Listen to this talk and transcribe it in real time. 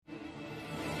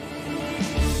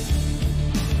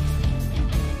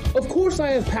course I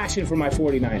have passion for my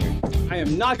 49ers. I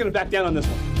am not going to back down on this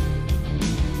one.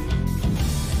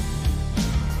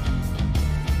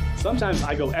 Sometimes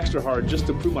I go extra hard just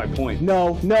to prove my point.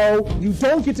 No, you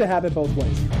don't get to have it both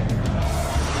ways.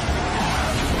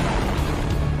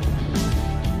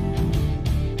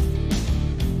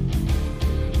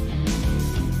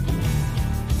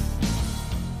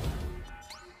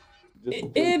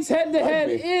 It's head-to-head.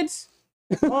 It's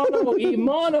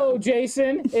mono,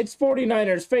 Jason. It's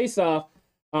 49ers face-off.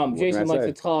 Jason likes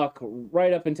to talk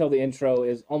right up until the intro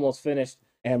is almost finished.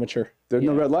 Amateur. There's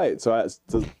no red light, so I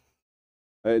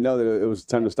didn't know that it was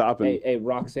time to stop. And Hey,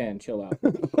 Roxanne, chill out.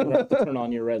 You have to turn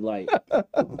on your red light.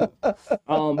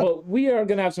 But we are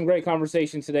going to have some great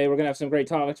conversations today. We're going to have some great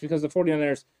topics because the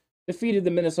 49ers defeated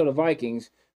the Minnesota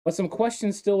Vikings. But some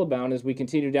questions still abound as we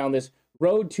continue down this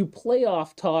road to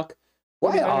playoff talk.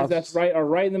 49ers, that's right, are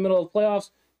right in the middle of playoffs.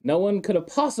 No one could have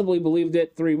possibly believed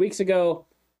it 3 weeks ago.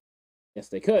 Yes,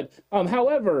 they could.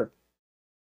 However,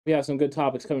 we have some good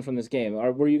topics coming from this game.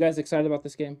 Were you guys excited about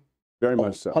this game? very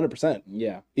much so. 100%.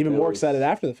 Yeah. Even more excited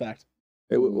after the fact.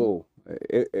 It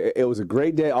was a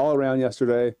great day all around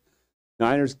yesterday.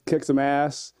 Niners kicked some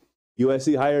ass.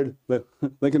 USC hired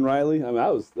Lincoln Riley. I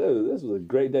mean, this was a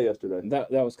great day yesterday.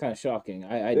 That was kind of shocking.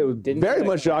 It was very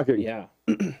much shocking. Yeah.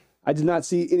 I did not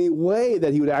see any way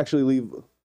that he would actually leave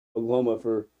Oklahoma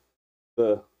for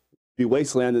the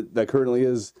wasteland that currently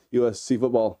is USC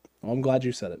football. Well, I'm glad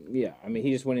you said it. Yeah, I mean,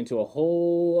 he just went into a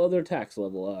whole other tax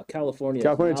level. California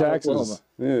taxes. Oklahoma.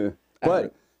 Yeah.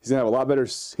 But he's going to have a lot better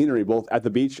scenery both at the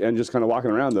beach and just kind of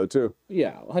walking around, though, too.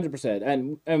 Yeah,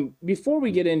 100%. And before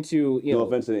we get into, no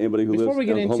offense to anybody who lives in Before we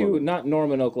get Oklahoma. into, not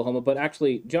Norman, Oklahoma, but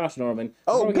actually Josh Norman.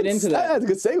 Before we get into that's a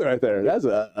good segue right there. That's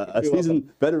a seasoned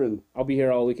veteran. I'll be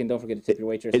here all weekend. Don't forget to tip your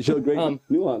waitress. It showed great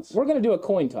nuance. We're going to do a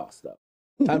coin toss, though.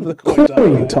 Time for the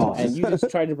coin toss. And you just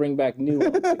tried to bring back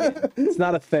nuance again. It's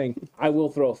not a thing. I will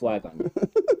throw a flag on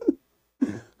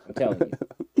you. I'm telling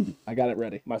you. I got it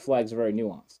ready. My flags are very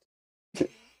nuanced.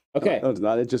 Okay. No, it's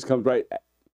not. It just comes right.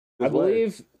 I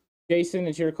believe, Jason,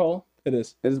 it's your call. It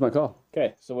is. It is my call.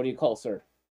 Okay, so what do you call, sir?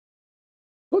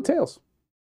 Go Tails.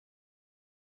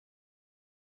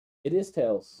 It is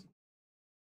tails.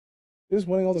 Who's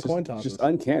winning all the coin tosses? Just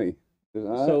uncanny.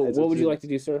 So what would you like to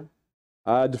do, sir?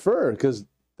 Defer, because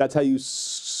that's how you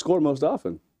score most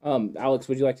often. Alex,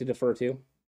 would you like to defer too?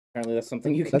 Apparently that's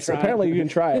something you can try. Apparently you can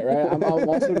try it, right? I'm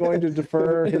also going to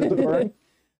defer his deferring.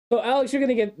 So, Alex, you're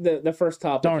going to get the first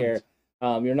topic here.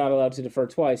 You're not allowed to defer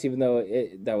twice, even though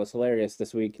that was hilarious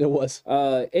this week. It was.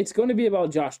 It's going to be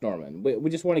about Josh Norman. We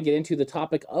just want to get into the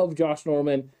topic of Josh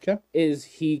Norman. Okay. Is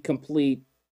he complete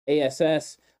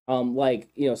ASS?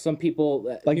 Some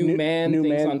people, like new man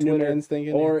thinks on Twitter.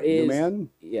 Or is, new man?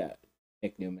 Yeah,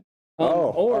 Nick Newman.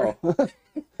 Sorry,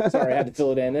 I had to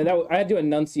fill it in. And I had to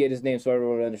enunciate his name so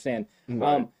everyone would understand.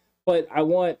 Right. But I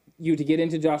want you to get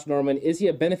into Josh Norman. Is he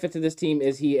a benefit to this team?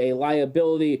 Is he a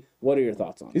liability? What are your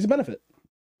thoughts on it? He's a benefit.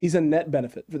 He's a net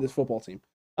benefit for this football team.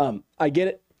 I get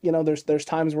it. You know, there's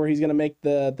times where he's going to make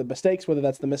the mistakes, whether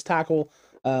that's the missed tackle,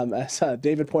 as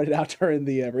David pointed out during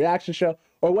the reaction show,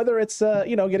 or whether it's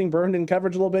getting burned in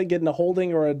coverage a little bit, getting a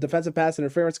holding or a defensive pass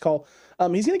interference call.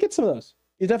 He's going to get some of those.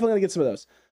 He's definitely going to get some of those.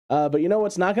 But you know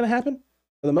what's not going to happen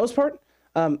for the most part?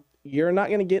 You're not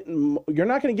going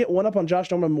to get one up on Josh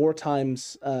Norman more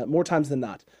times than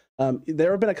not.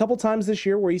 There have been a couple times this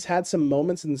year where he's had some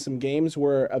moments in some games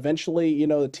where eventually,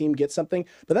 the team gets something,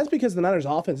 but that's because the Niners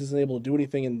offense isn't able to do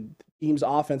anything and teams'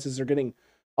 offenses are getting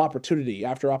opportunity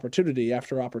after opportunity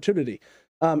after opportunity.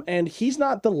 And he's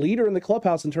not the leader in the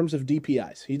clubhouse in terms of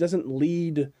DPIs. He doesn't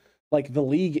lead like the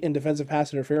league in defensive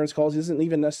pass interference calls. He doesn't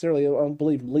even necessarily, I don't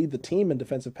believe, lead the team in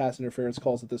defensive pass interference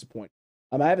calls at this point.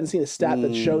 I haven't seen a stat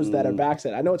that shows that or backs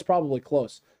it. I know it's probably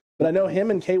close, but I know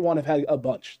him and K1 have had a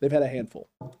bunch. They've had a handful.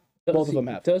 Both of them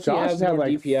have. Does he have more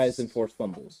DPIs than forced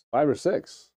fumbles? 5 or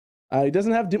 6. He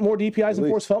doesn't have more DPIs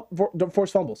than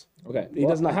forced fumbles. Okay, he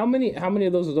does not. How many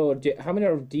of those are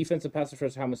defensive pass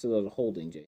interference? How much of those are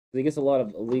holding? Jay, he gets a lot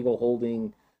of illegal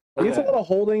holding. He gets a lot of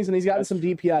holdings and he's gotten some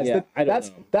DPIs. Yeah,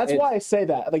 that's why I say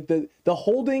that. Like the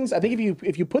holdings, I think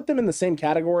if you put them in the same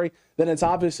category, then it's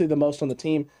obviously the most on the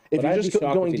team. If you're just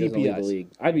going DPIs,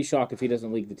 I'd be shocked if he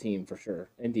doesn't lead the team for sure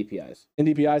in DPIs. In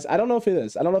DPIs, I don't know if it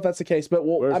is. I don't know if that's the case. But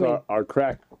where's our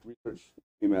crack research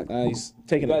team at? He's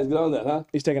taking. You guys get on that, huh?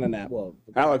 He's taking a nap. Well,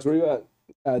 Alex, where you at?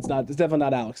 It's definitely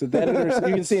not Alex. The editors,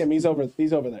 you can see him. He's over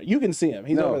there. You can see him.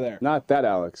 He's over there. Not that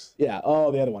Alex. Yeah.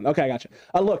 Oh, the other one. Okay, I got you.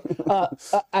 Look,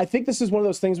 I think this is one of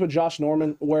those things with Josh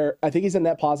Norman where I think he's a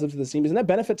net positive to the team. He's a net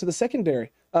benefit to the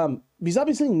secondary. He's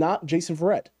obviously not Jason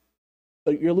Verrett.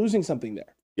 So you're losing something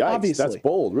there. Yikes, Obviously. that's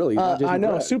bold, really. He's not Jason I know,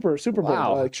 Garrett. super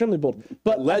Wow. bold, extremely bold.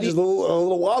 But Ledge is a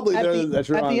little wobbly at there. the, that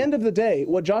you're at on. the end of the day,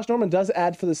 what Josh Norman does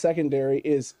add for the secondary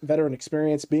is veteran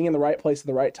experience, being in the right place at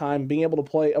the right time, being able to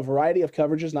play a variety of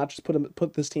coverages, not just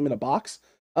put this team in a box.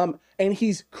 And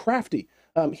he's crafty.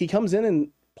 He comes in and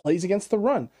plays against the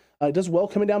run. Does well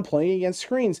coming down, playing against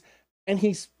screens, and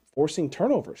he's forcing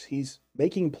turnovers. He's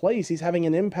making plays. He's having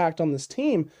an impact on this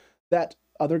team that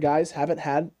other guys haven't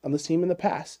had on this team in the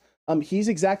past. He's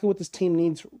exactly what this team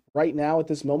needs right now at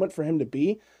this moment for him to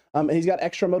be. And he's got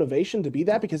extra motivation to be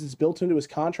that because it's built into his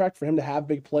contract for him to have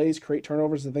big plays, create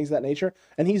turnovers, and things of that nature.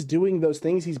 And he's doing those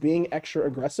things. He's being extra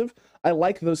aggressive. I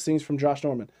like those things from Josh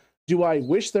Norman. Do I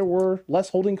wish there were less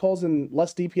holding calls and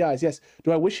less DPIs? Yes.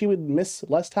 Do I wish he would miss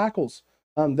less tackles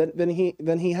than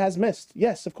he has missed?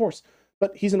 Yes, of course.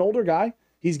 But he's an older guy.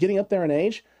 He's getting up there in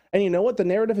age. And you know what the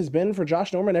narrative has been for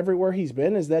Josh Norman everywhere he's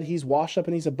been is that he's washed up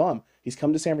and he's a bum. He's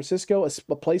come to San Francisco,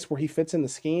 a place where he fits in the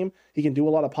scheme. He can do a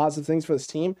lot of positive things for this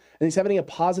team. And he's having a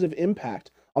positive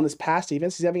impact on this past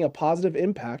defense. He's having a positive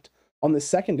impact on this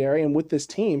secondary and with this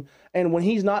team. And when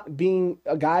he's not being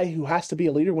a guy who has to be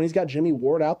a leader, when he's got Jimmy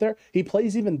Ward out there, he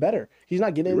plays even better. He's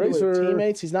not getting into his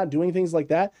teammates. He's not doing things like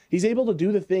that. He's able to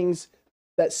do the things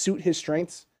that suit his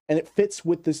strengths, and it fits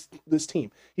with this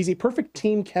team. He's a perfect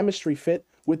team chemistry fit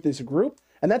with this group,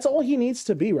 and that's all he needs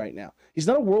to be right now. He's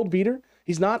not a world beater.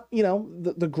 He's not,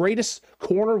 the greatest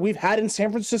corner we've had in San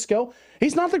Francisco.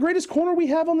 He's not the greatest corner we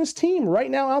have on this team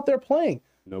right now out there playing.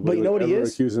 Nobody but you know what he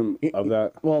is? Accuse him of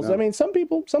that. Well, No. I mean, some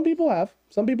people have.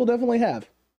 Some people definitely have.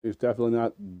 He's definitely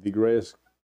not the greatest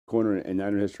corner in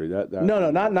Niner history. That No.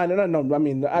 I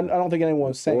mean, I don't think anyone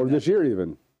was saying or that. this year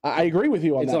even. I agree with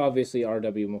you on It's that. obviously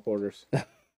R.W. McQuarters.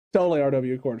 Totally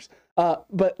RW, of course.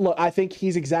 But look, I think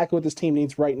he's exactly what this team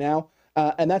needs right now.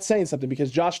 And that's saying something because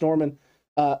Josh Norman,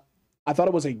 I thought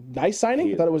it was a nice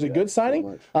signing. I thought it was a good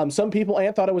signing. Some people,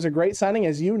 Ant, thought it was a great signing,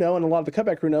 as you know, and a lot of the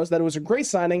cutback crew knows that it was a great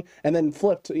signing and then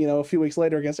flipped, a few weeks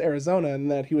later against Arizona and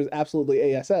that he was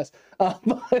absolutely ASS.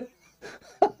 But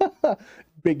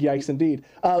big yikes indeed.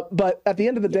 But at the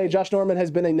end of the day, Josh Norman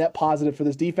has been a net positive for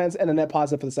this defense and a net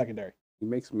positive for the secondary. He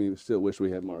makes me still wish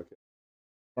we had Marquez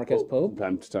from Pope?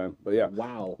 time to time. But yeah.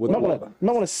 Wow. With You might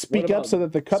want to speak up so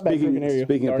that the cutback crew can hear you.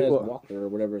 Speaking of Darnell people, Walker or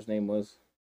whatever his name was.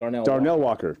 Darnell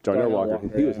Walker. Darnell Darnell Walker.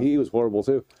 Walker, He was horrible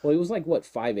too. Well, he was like, what,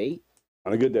 5'8"?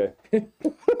 On a good day.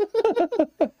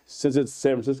 Since it's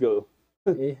San Francisco,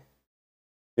 Eh,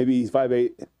 maybe he's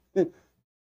 5'8" in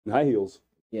high heels.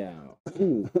 yeah.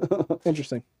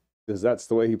 Interesting. Because that's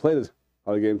the way he played it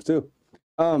all the games too.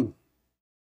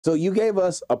 So you gave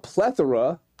us a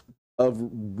plethora of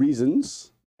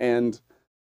reasons and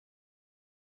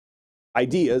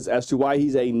ideas as to why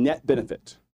he's a net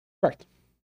benefit. Correct.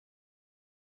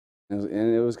 And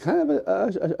it was kind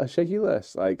of a shaky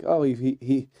list. Like, oh,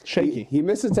 Shaky. He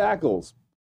misses tackles.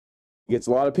 He gets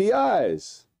a lot of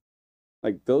PIs.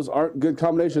 Like, those aren't good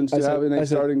combinations to have in a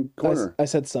starting corner. I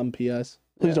said some PIs.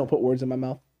 Please don't put words in my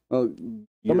mouth. Well,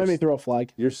 Don't make me throw a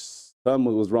flag. your thumb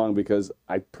was wrong because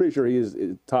I'm pretty sure he is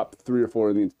top 3 or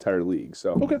 4 in the entire league.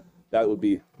 So Okay. that would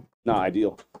be not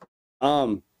ideal.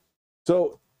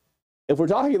 So if we're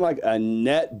talking like a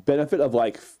net benefit of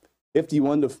like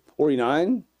 51 to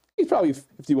 49, he's probably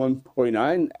 51,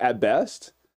 49 at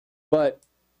best. But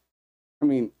I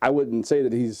mean, I wouldn't say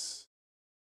that he's.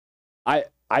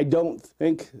 I don't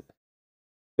think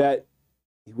that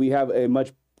we have a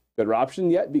much better option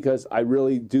yet because I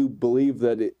really do believe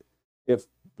that if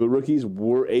the rookies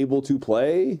were able to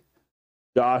play,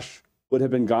 Josh would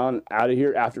have been gone out of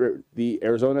here after the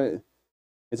Arizona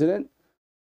incident.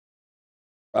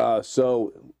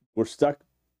 So we're stuck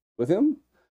with him.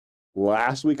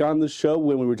 Last week on the show,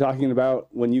 when we were talking about,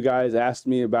 when you guys asked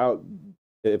me about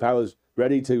if I was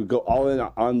ready to go all in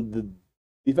on the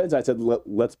defense, I said,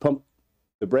 let's pump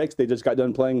the brakes. They just got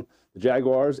done playing the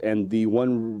Jaguars and the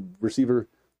one receiver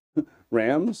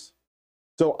Rams.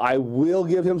 So I will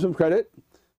give him some credit.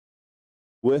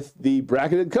 With the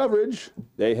bracketed coverage,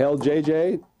 they held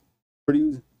JJ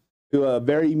to a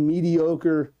very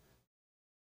mediocre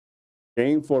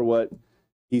game for what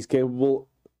he's capable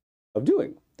of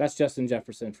doing. That's Justin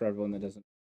Jefferson for everyone that doesn't.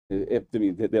 If they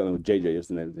don't know what JJ is,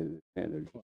 then I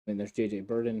mean, there's JJ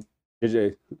Burden,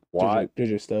 JJ Watt,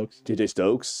 JJ Stokes. JJ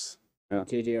Stokes,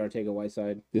 JJ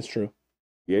Ortega-Whiteside. It's true.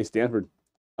 EA Stanford.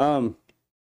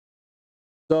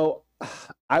 So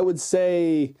I would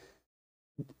say,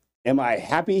 am I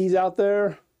happy he's out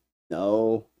there?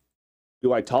 No.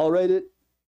 Do I tolerate it?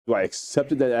 Do I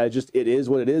accept it that it is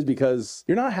what it is? Because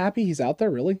You're not happy he's out there,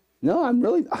 really? no, I'm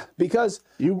really, because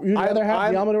You'd rather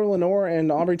have Diamador Lenore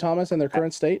and Aubrey Thomas in their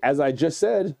current state? as I just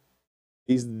said,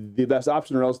 he's the best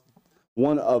option, or else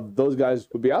one of those guys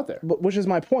would be out there. But which is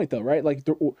my point, though, right? Like,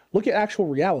 look at actual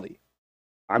reality.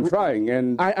 I'm trying,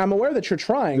 and I'm aware that you're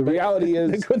trying. the reality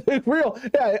is the real.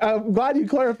 Yeah, I'm glad you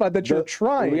clarified that you're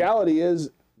trying. The reality is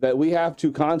that we have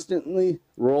to constantly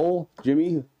roll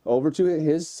Jimmy over to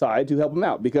his side to help him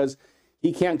out because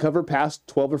he can't cover past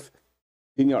 12 or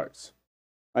 15 yards.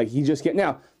 Like, he just can't.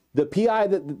 Now, the PI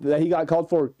that he got called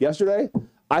for yesterday,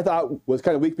 I thought was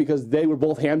kind of weak because they were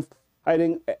both hand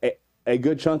fighting a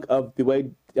good chunk of the way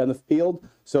down the field.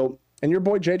 So, and your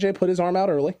boy JJ put his arm out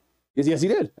early. yes, he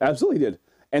did. Absolutely did.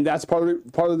 And that's part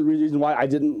of the reason why I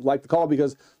didn't like the call,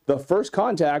 because the first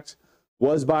contact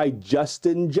was by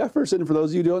Justin Jefferson. For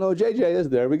those of you who don't know who JJ is,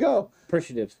 there we go.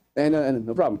 Appreciative. And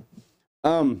no problem.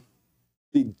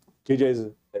 The JJ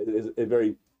is a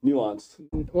very nuanced.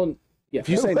 Well, yeah. If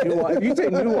you say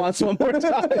nuance one more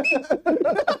time,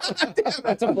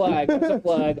 That's a flag. That's a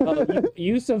flag.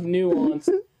 Use of nuance.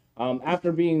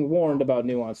 After being warned about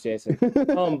nuance, Jason.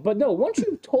 But no, once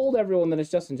you've told everyone that it's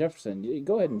Justin Jefferson, you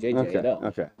go ahead and JJ it up.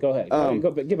 Okay. Go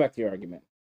ahead. Get back to your argument.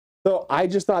 So I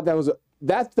just thought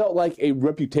that felt like a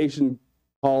reputation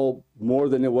call more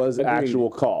than it was Agreed. actual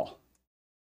call.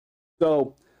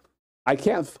 So I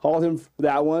can't fault him for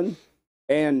that one.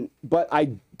 But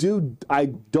I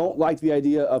don't like the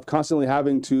idea of constantly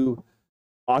having to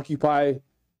occupy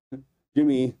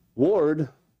Jimmy Ward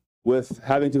with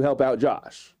having to help out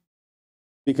Josh.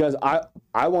 Because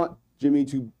I want Jimmy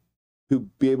to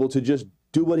be able to just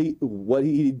do what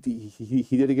he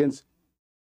did against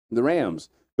the Rams.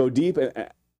 Go deep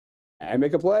and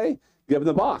make a play, get up in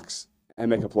the box and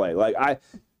make a play. Like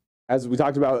as we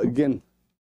talked about again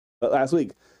last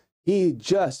week, he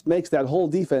just makes that whole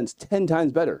defense 10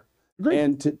 times better. Agreed.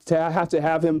 And to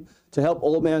have him to help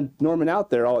old man Norman out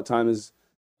there all the time is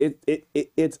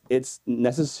it's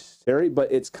necessary,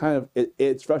 but it's kind of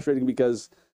it's frustrating because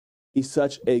he's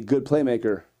such a good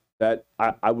playmaker that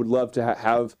I would love to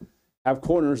have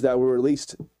corners that were at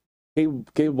least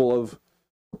capable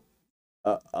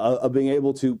of being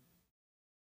able to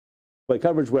play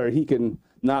coverage where he can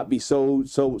not be so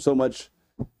much.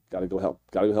 Gotta go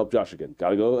help Josh again.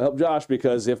 Gotta go help Josh,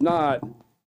 because if not,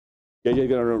 JJ's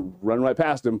gonna run right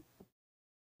past him.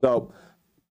 So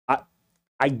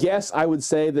I guess I would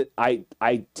say that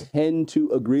I tend to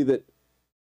agree that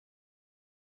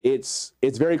it's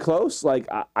very close. Like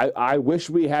I wish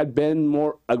we had been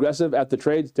more aggressive at the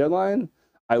trades deadline.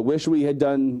 I wish we had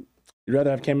done. You'd rather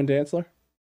have Cameron Dantzler?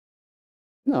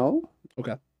 No.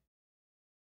 Okay.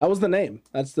 That was the name.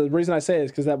 That's the reason I say it,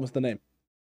 is because that was the name.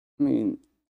 I mean,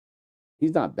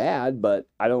 he's not bad, but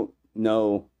I don't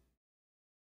know.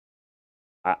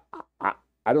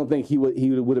 I don't think he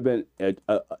would have been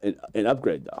an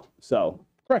upgrade though. So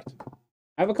correct.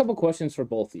 I have a couple questions for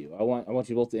both of you. I want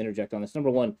you both to interject on this. Number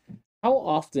one, how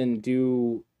often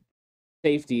do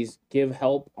safeties give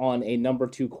help on a number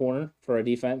 2 corner for a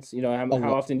defense? You know,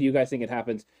 how often do you guys think it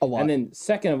happens? A lot. And then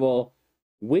second of all,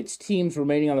 which teams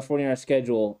remaining on the 49ers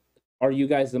schedule are you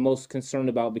guys the most concerned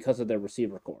about because of their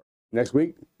receiver core? Next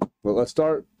week, well, let's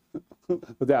start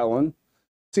with that one.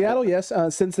 Seattle, yes.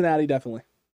 Cincinnati, definitely,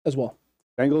 as well.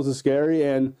 Bengals is scary,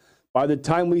 and by the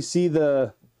time we see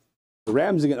the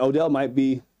Rams again, Odell might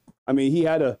be. I mean, he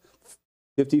had a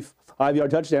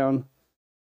 55-yard touchdown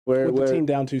With the team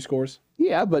down 2 scores.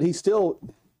 Yeah, but he still.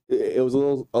 It was a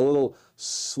little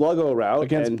sluggo route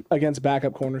against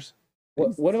backup corners.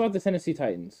 What about the Tennessee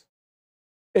Titans?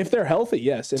 If they're healthy,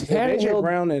 yes. If AJ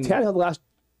Brown and Tannehill the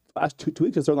last two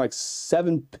weeks has thrown like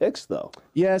 7 picks though.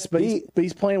 Yes, but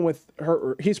he's playing with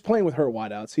hurt. He's playing with hurt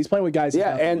wideouts. He's playing with guys he's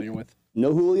not familiar with.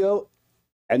 No Julio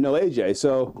and no AJ.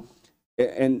 So,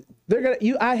 and they're gonna.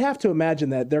 I have to imagine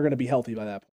that they're gonna be healthy by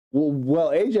that point. Well,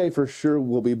 AJ for sure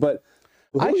will be, but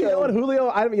Julio, you know what, Julio?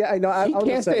 I know. He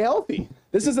can't stay healthy.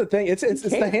 This is the thing. It's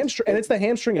the hamstring, and it's the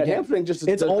hamstring again. Hamstring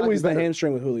it's always the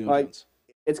hamstring with Julio Jones.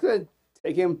 It's gonna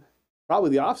take him probably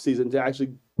the off season to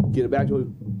actually get it back to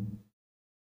him.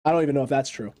 I don't even know if that's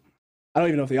true. I don't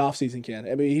even know if the off season can.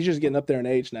 I mean, he's just getting up there in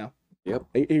age now. Yep,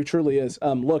 he truly is.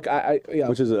 Look,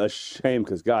 which is a shame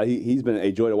because God, he's been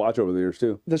a joy to watch over the years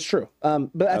too. That's true.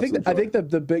 But I think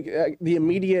the big, the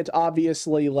immediate,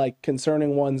 obviously like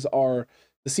concerning ones are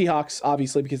the Seahawks,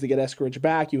 obviously because they get Eskridge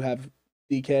back. You have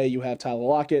DK, you have Tyler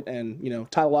Lockett, and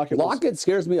Tyler Lockett. Lockett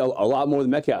scares me a lot more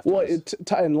than Metcalf. Well,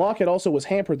 and Lockett also was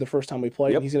hampered the first time we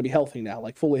played. And he's going to be healthy now,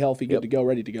 like fully healthy, good to go,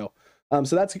 ready to go.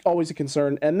 So that's always a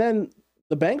concern. And then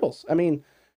the Bengals. I mean,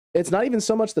 it's not even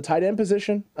so much the tight end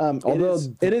position. Although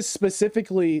it is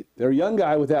specifically their young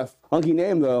guy with that funky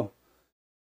name, though.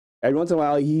 Every once in a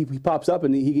while, he pops up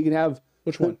and he can have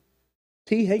which one?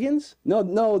 T. Higgins?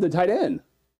 No, the tight end.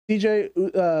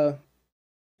 TJ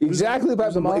Exactly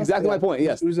my point.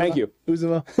 Yes, Uzomah. thank you.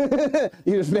 Uzomah.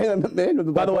 You just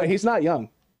made By the way, he's not young.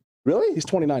 really? He's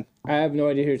 29. I have no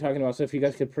idea who you're talking about. So if you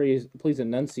guys could please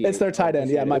enunciate. It's their tight end.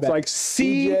 Yeah, my It's bad. like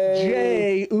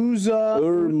CJ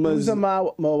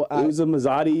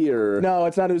Uzamazadi or No,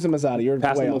 it's not Uzamazadi. You're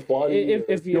way off.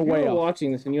 If You're way you're off.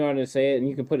 watching this and you want to say it and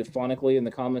you can put it phonically in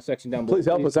the comment section down below, Please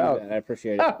help us do out. that. I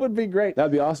appreciate it. That would be great.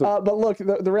 That'd be awesome. But look,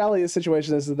 the reality of the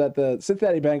situation is that the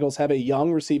Cincinnati Bengals have a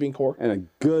young receiving core. And a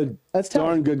good, That's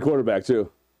darn good quarterback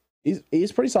too.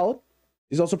 He's pretty solid.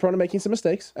 He's also prone to making some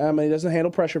mistakes. And he doesn't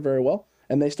handle pressure very well.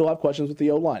 And they still have questions with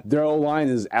the O-line. Their O line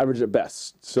is average at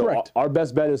best. So Correct. our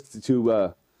best bet is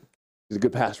to is a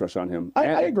good pass rush on him.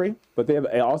 I agree. But they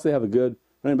also have a good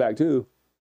running back too.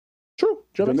 True.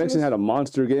 Joe Mixon had a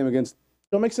monster game against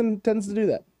Joe Mixon tends to do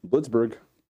that. Blitzburg.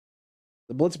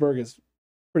 The Blitzburg is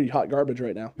pretty hot garbage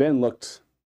right now. Ben looked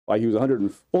like he was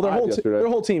 105 Well, their yesterday.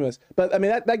 whole team is. But I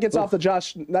mean that gets off the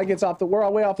Josh. That gets off the. We're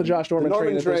way off the Josh Norman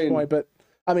train at this point. But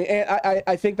I mean, and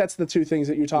I think that's the two things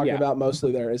that you're talking about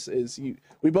mostly. There is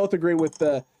we both agree with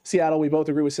Seattle. We both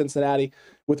agree with Cincinnati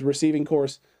with the receiving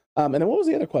course. And then what was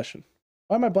the other question?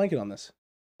 Why am I blanking on this?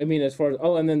 I mean, as far as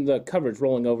and then the coverage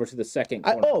rolling over to the second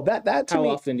corner. That to How me,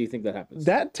 often do you think that happens?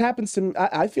 that happens to me.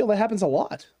 I feel that happens a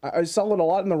lot. I saw it a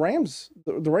lot in the Rams.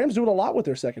 The Rams do it a lot with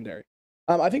their secondary.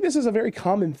 I think this is a very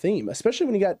common theme, especially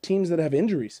when you got teams that have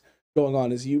injuries going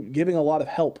on, is you giving a lot of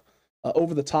help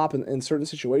over the top in certain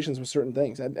situations with certain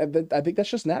things. I think that's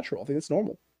just natural. I think it's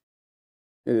normal.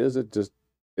 It is. It just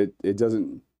it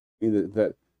doesn't mean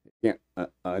that it can't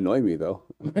annoy me though.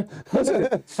 Listen,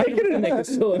 It can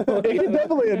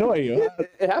definitely annoy you.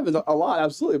 It happens a lot,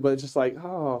 absolutely. But it's just like,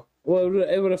 oh, Well,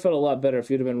 it would have felt a lot better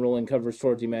if you'd have been rolling coverage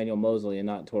towards Emmanuel Mosley and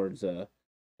not towards Josh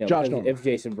Norman. if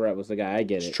Jason Barrett was the guy. I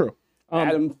get it. It's true.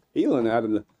 Adam Thielen had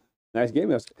a nice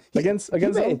game yesterday. Against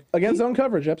zone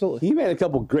coverage, absolutely. He made a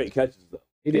couple great catches though.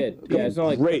 He did. Yeah, it's not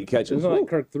like Great catches. It's not like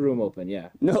Kirk threw him open. Yeah.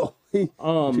 No, he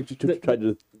tried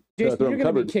to. Jason, throw you're him going to be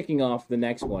covered. kicking off the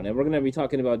next one, and we're going to be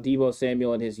talking about Deebo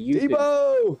Samuel and his usage.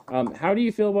 Debo! How do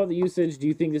you feel about the usage? Do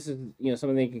you think this is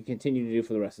something they can continue to do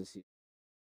for the rest of the season?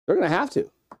 They're going to have to.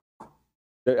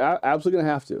 They're absolutely going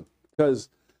to have to because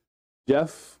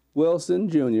Jeff Wilson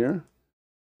Jr.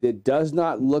 It does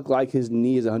not look like his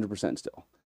knee is 100% still,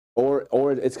 or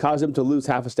it's caused him to lose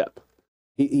half a step.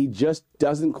 He just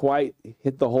doesn't quite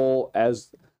hit the hole as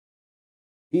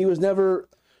he was never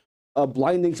a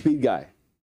blinding speed guy,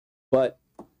 but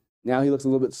now he looks a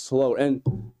little bit slower. And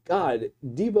God,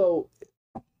 Deebo,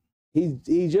 he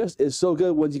just is so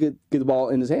good once you get the ball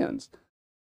in his hands.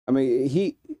 I mean,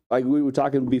 he, like we were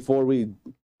talking before we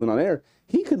went on air,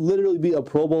 he could literally be a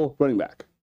Pro Bowl running back.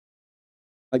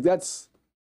 Like that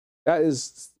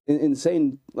is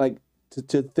insane. Like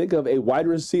to think of a wide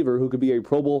receiver who could be a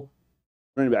Pro Bowl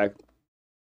running back,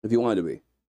 if you wanted to be,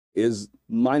 is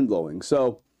mind blowing.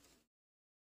 So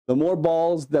the more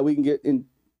balls that we can get into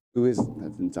his,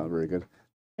 that didn't sound very good,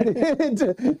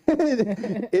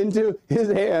 into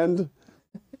his hand,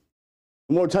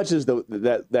 the more touches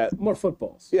that More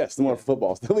footballs. yes, the more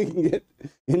footballs that we can get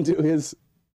into his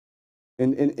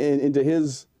into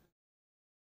his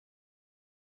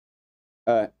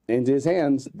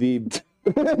hands. The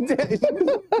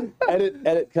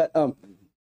edit cut.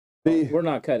 We're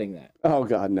not cutting that. Oh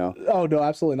God, no. Oh no,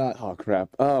 absolutely not. Oh crap.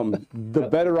 The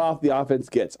better off the offense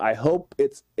gets. I hope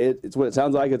it's what it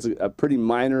sounds like. It's a pretty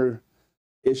minor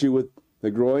issue with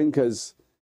the groin because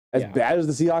as bad as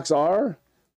the Seahawks are,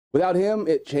 without him,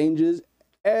 it changes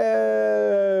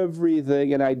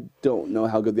everything. And I don't know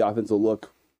how good the offense will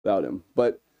look without him.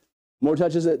 But more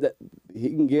touches that he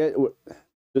can get,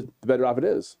 the better off it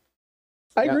is.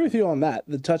 I agree with you on that.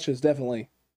 The touches definitely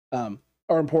are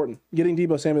important. Getting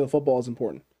Deebo Samuel the football is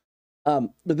important.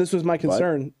 But this was my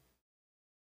concern,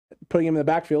 putting him in the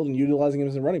backfield and utilizing him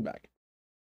as a running back.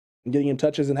 And getting him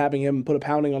touches and having him put a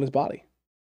pounding on his body.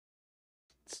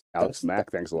 Alex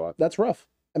Mack, thanks a lot. That's rough.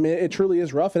 I mean, it truly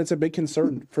is rough, and it's a big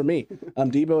concern for me.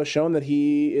 Deebo has shown that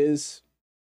he is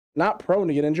not prone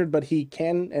to get injured, but he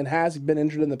can and has been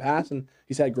injured in the past, and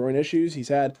he's had groin issues. He's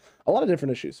had a lot of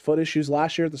different issues, foot issues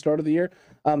last year at the start of the year.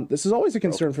 This is always a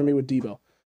concern for me with Deebo.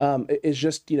 It's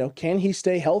just, can he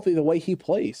stay healthy the way he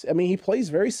plays? I mean, he plays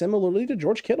very similarly to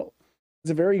George Kittle.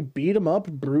 It's a very beat-em-up,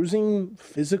 bruising,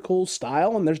 physical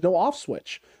style, and there's no off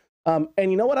switch. And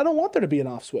you know what? I don't want there to be an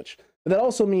off switch. But that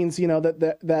also means,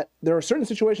 that there are certain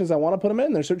situations I want to put him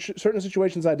in. There's certain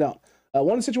situations I don't.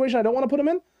 One situation I don't want to put him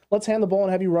in, let's hand the ball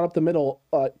and have you run up the middle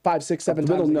 5, 6, 7 times.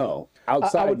 Middle, no.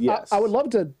 Outside, yes. I would love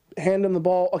to hand him the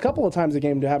ball a couple of times a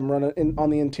game to have him run it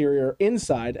on the interior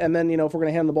inside. And then, if we're going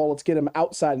to hand the ball, let's get him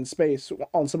outside in space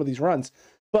on some of these runs.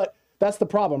 But that's the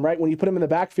problem, right? When you put him in the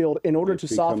backfield, in order to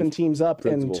soften teams up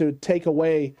and principle. to take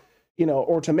away,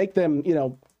 or to make them,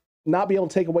 not be able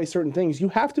to take away certain things, you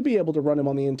have to be able to run him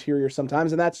on the interior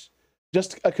sometimes, and that's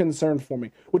just a concern for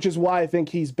me, which is why I think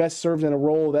he's best served in a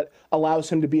role that allows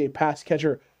him to be a pass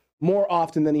catcher more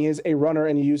often than he is a runner,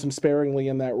 and you use him sparingly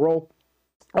in that role.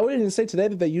 I would even say today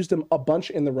that they used him a bunch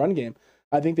in the run game.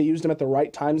 I think they used him at the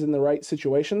right times in the right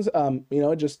situations.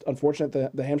 Just unfortunate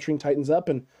the hamstring tightens up,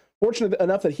 and fortunate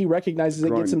enough that he recognizes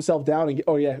it, gets himself down, and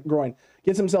groin,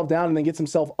 gets himself down, and then gets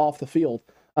himself off the field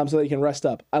so that he can rest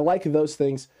up. I like those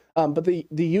things, but the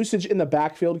usage in the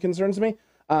backfield concerns me.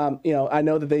 I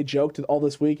know that they joked all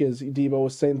this week as Debo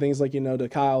was saying things like, to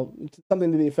Kyle,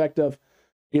 something to the effect of,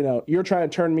 you're trying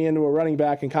to turn me into a running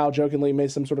back, and Kyle jokingly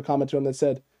made some sort of comment to him that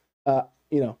said,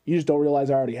 you just don't realize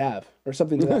I already have, or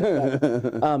something to that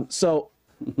effect.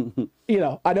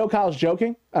 I know Kyle's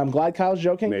joking. I'm glad Kyle's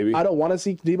joking. Maybe. I don't want to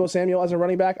see Debo Samuel as a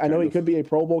running back. I know he could be a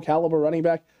Pro Bowl caliber running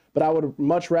back, but I would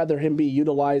much rather him be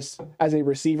utilized as a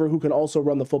receiver who can also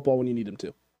run the football when you need him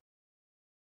to.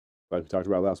 Like we talked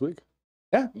about last week.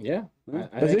 Yeah.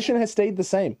 Position has stayed the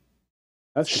same.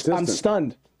 That's consistent. I'm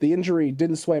stunned. The injury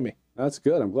didn't sway me. That's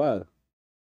good. I'm glad.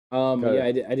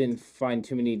 I didn't find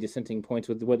too many dissenting points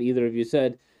with what either of you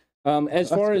said. As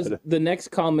far as the next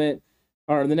comment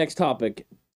or the next topic,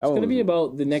 it's going to be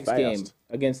about the next game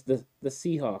against the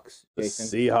Seahawks,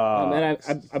 Jason. The Seahawks.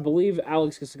 And I believe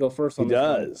Alex gets to go first on He this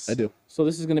does. one. I do. So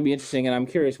this is going to be interesting, and I'm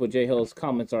curious what Jay Hill's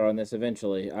comments are on this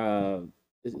eventually.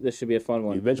 This should be a fun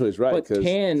one. Eventually, it's right But because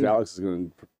can- Alex is going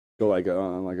to go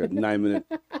on like a 9-minute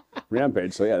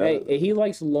rampage. So yeah, Hey, he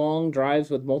likes long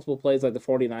drives with multiple plays like the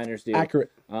 49ers do.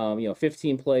 Accurate.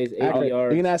 15 plays, 80 Accurate.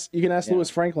 yards. You can ask Yeah. Lewis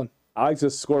Franklin. Alex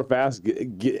just score fast,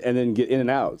 and then get in and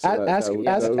out. So Ask-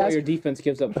 That's why your defense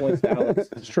gives up points to Alex.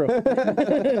 It's true.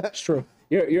 It's true.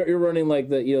 You're running like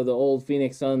the old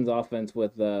Phoenix Suns offense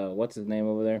with what's his name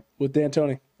over there? With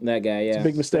D'Antoni. That guy, yeah.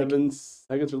 Big mistake. 7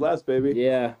 seconds or less, baby.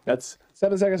 Yeah. That's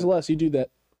 7 seconds or less. You do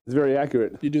that. it's very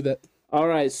accurate. You do that. All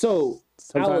right. So,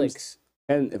 Sometimes- Alex,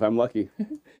 And if I'm lucky,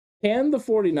 can the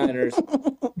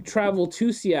 49ers travel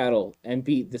to Seattle and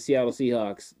beat the Seattle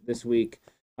Seahawks this week?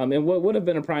 And what would have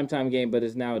been a primetime game, but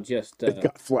is now just it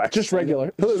got flexed. Just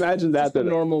regular. Imagine that a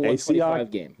normal a 125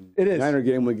 Seahawks game. It is. Niner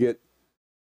game would get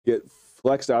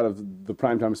flexed out of the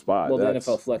primetime spot. Well, the That's-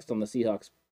 NFL flexed on the Seahawks'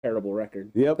 terrible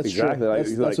record. Yep, That's exactly. true. Like,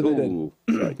 That's like, what they did.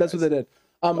 ooh. That's what they did.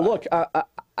 Look,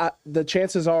 the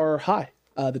chances are high.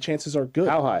 The chances are good.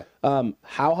 How high?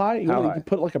 How high? You How want high? to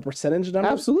put like a percentage number?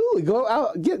 Absolutely. Go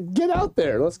out. Get out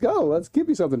there. Let's go. Let's give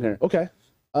you something here. Okay.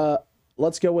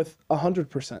 Let's go with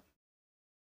 100%.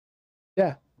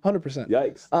 Yeah, 100%.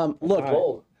 Yikes. Look,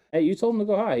 Bold. Hey, you told him to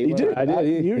go high. He you went did. high. I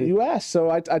did. You asked, so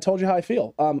I told you how I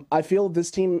feel. I feel this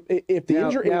team. If the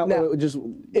injury, just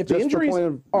if the just for injuries point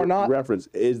of are not- reference,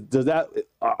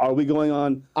 are we going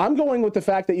on I'm going with the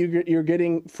fact that you're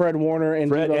getting Fred Warner and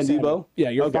Fred Deebo and Samuel. Deebo? Yeah,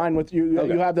 you're Okay. fine with you.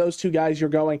 Okay. You have those two guys. You're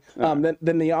going.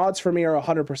 Then the odds for me are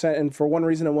 100%, and for one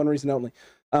reason and one reason only.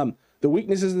 The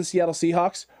weaknesses of the Seattle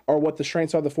Seahawks are what the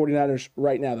strengths are of the 49ers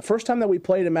right now. The first time that we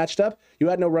played and matched up, you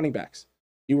had no running backs.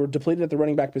 You were depleted at the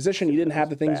running back position. You didn't have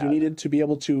the things you bad. needed to be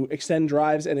able to extend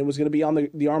drives, and it was going to be on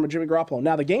the arm of Jimmy Garoppolo.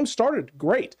 Now, the game started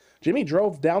great. Jimmy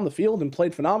drove down the field and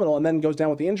played phenomenal, and then goes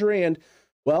down with the injury. And,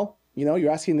 well,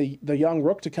 you're asking the young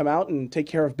rook to come out and take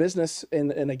care of business in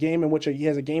a game in which he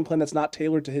has a game plan that's not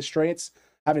tailored to his strengths,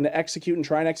 having to execute and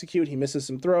try and execute. He misses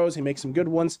some throws. He makes some good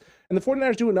ones. And the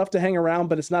 49ers do enough to hang around,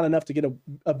 but it's not enough to get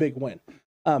a big win.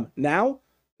 Now,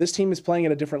 this team is playing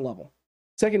at a different level.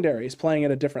 Secondary is playing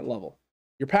at a different level.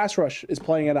 Your pass rush is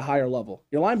playing at a higher level.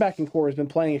 Your linebacking core has been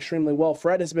playing extremely well.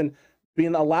 Fred has been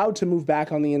being allowed to move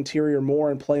back on the interior more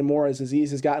and play more as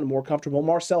Azeez has gotten more comfortable.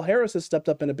 Marcel Harris has stepped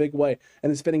up in a big way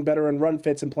and is fitting better in run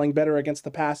fits and playing better against the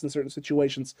pass in certain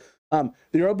situations.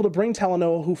 They're able to bring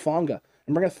Talanoa Hufanga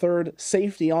and bring a third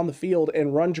safety on the field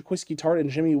and run Jaquiski Tartt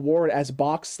and Jimmy Ward as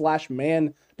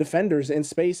box/man defenders in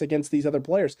space against these other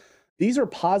players. These are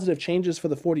positive changes for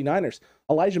the 49ers.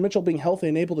 Elijah Mitchell being healthy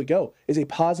and able to go is a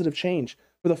positive change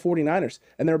for the 49ers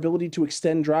and their ability to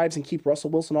extend drives and keep Russell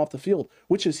Wilson off the field,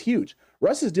 which is huge.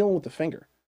 Russ is dealing with the finger.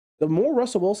 The more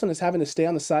Russell Wilson is having to stay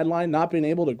on the sideline, not being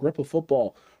able to grip a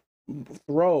football,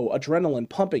 throw, adrenaline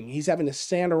pumping, he's having to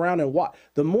stand around and watch.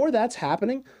 The more that's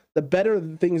happening, the better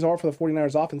things are for the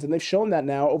 49ers offense. And they've shown that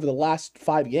now over the last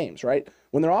 5 games, right?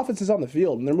 When their offense is on the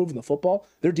field and they're moving the football,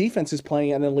 their defense is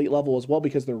playing at an elite level as well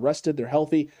because they're rested, they're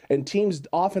healthy, and teams'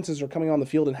 offenses are coming on the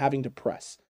field and having to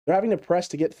press. They're having to press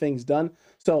to get things done.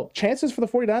 So chances for the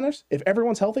 49ers, if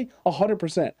everyone's healthy,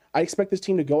 100%. I expect this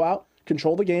team to go out,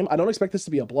 control the game. I don't expect this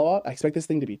to be a blowout. I expect this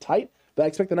thing to be tight, but I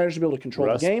expect the Niners to be able to control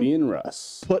Russ the game. being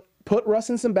Russ. Put Russ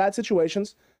in some bad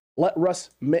situations. Let Russ,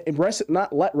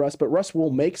 not let Russ, but Russ will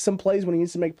make some plays when he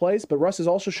needs to make plays. But Russ has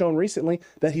also shown recently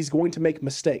that he's going to make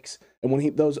mistakes. And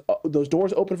when those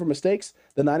doors open for mistakes,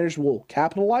 the Niners will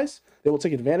capitalize. They will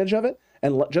take advantage of it.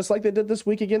 And just like they did this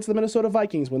week against the Minnesota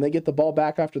Vikings, when they get the ball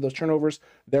back after those turnovers,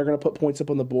 they're going to put points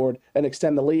up on the board and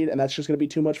extend the lead. And that's just going to be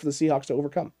too much for the Seahawks to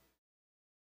overcome.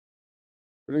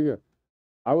 Pretty good.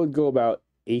 I would go about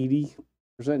 80%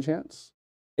 chance.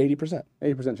 80%.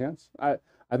 80% chance.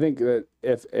 I think that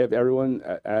if everyone,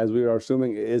 as we are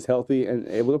assuming, is healthy and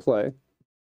able to play,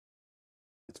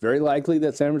 it's very likely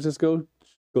that San Francisco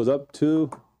goes up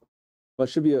to what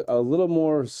should be a little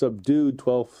more subdued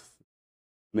 12th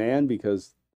man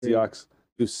because Seahawks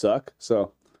do suck.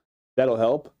 So that'll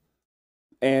help.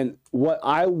 And what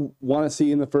I want to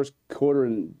see in the first quarter,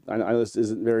 and I know this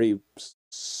isn't very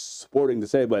sporting to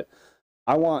say, but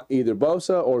I want either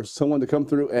Bosa or someone to come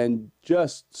through and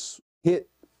just hit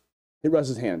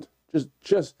Russ's hand.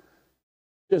 Just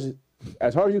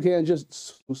as hard as you can.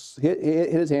 Just hit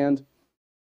his hand.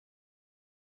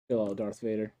 Hello, Darth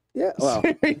Vader. Yeah. Well,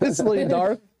 Seriously,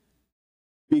 Darth?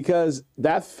 because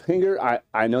that finger,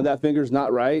 I know that finger's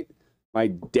not right. My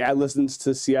dad listens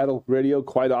to Seattle radio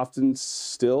quite often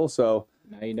still. So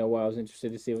Now you know why I was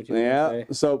interested to see what you were yeah. going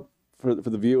to say. So for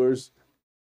the viewers,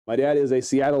 my dad is a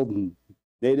Seattle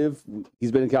native.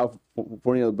 He's been in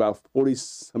California about 40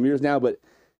 some years now, but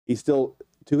he's still,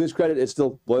 to his credit, is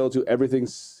still loyal to everything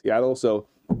Seattle. So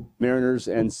Mariners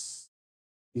and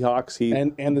Seahawks.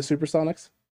 And the Supersonics?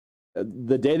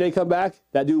 The day they come back,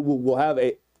 that dude will have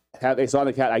a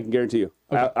Sonic hat. I can guarantee you.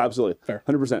 Okay. Absolutely, Fair.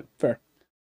 100%. Fair.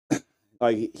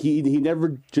 Like he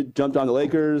never jumped on the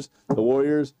Lakers, the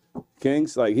Warriors,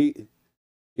 Kings. Like he's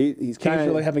Kings kind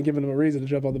really of haven't given him a reason to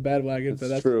jump on the bandwagon, but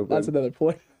that's true, that's but- another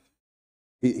point.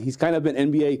 he's kind of been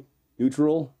NBA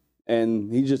neutral,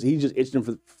 and he just itched him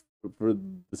for the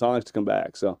Sonics to come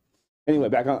back. So anyway,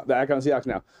 back on Seahawks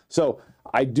now. So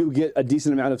I do get a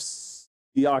decent amount of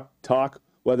Seahawks talk,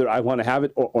 whether I want to have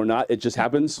it or not. It just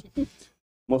happens.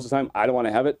 Most of the time, I don't want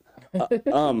to have it.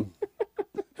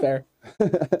 Fair.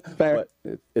 Fair. But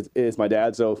it's my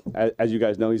dad, so as you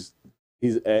guys know, he's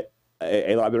a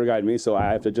lot better guy than me, so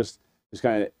I have to just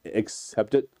kind of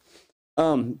accept it.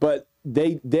 But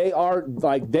they are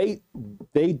like they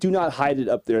do not hide it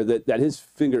up there that his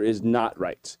finger is not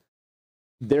right.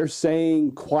 They're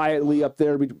saying quietly up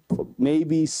there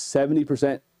maybe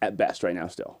 70% at best right now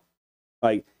still.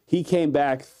 Like he came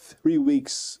back 3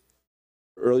 weeks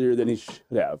earlier than he should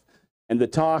have. And the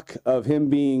talk of him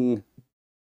being,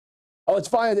 oh, it's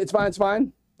fine.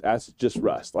 That's just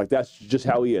Russ. Like that's just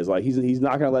how he is. Like he's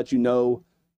not going to let you know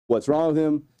what's wrong with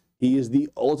him. He is the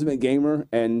ultimate gamer,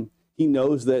 and he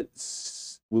knows that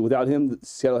without him,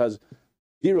 Seattle has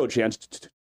zero chance to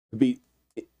beat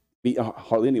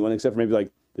hardly anyone except for maybe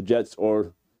like the Jets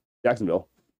or Jacksonville.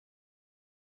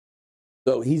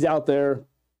 So he's out there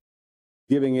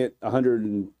giving it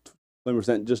 120%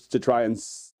 just to try and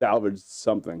salvage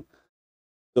something.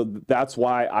 So that's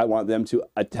why I want them to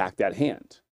attack that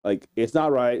hand. Like, it's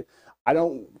not right. I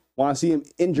don't want to see him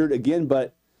injured again,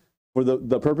 but for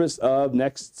the purpose of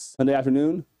next Sunday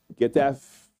afternoon, get that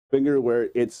finger where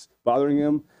it's bothering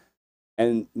him,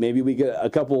 and maybe we get a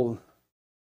couple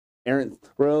errant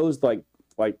throws like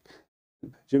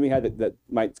Jimmy had that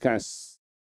might kind of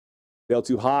sail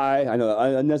too high. I know,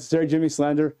 unnecessary Jimmy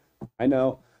slander. I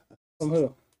know. From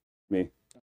who? Me.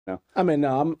 I mean,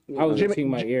 no, I was Jimmy, itching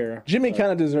my ear. Jimmy but-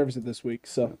 kind of deserves it this week,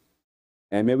 so.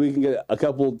 And maybe we can get a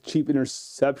couple cheap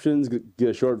interceptions, get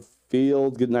a short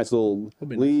field, get a nice little That'd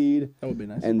be lead, That would be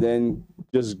nice. and then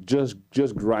just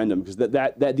grind them, because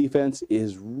that defense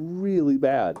is really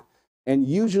bad. And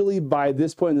usually by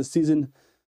this point in the season,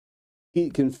 he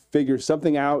can figure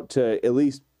something out to at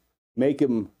least make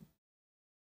him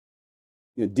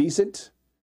decent.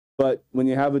 But when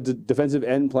you have a defensive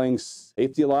end playing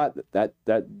safety a lot,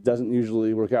 that doesn't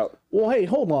usually work out. Well, hey,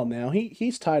 hold on now.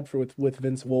 He's tied with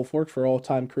Vince Wilfork for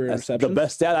all-time career That's interceptions. the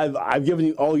best stat I've given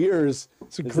you all years.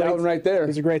 It's a It's great that one right there.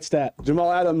 It's a great stat.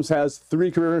 Jamal Adams has 3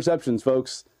 career interceptions,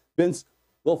 folks. Vince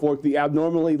Wilfork, the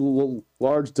abnormally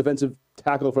large defensive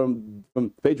tackle from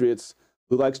Patriots,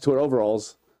 who likes to wear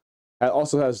overalls,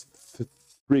 also has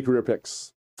 3 career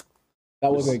picks.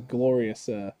 That was a glorious.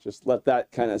 Just let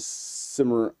that kind of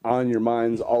simmer on your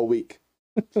minds all week.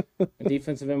 A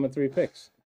defensive end with 3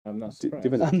 picks. I'm not surprised.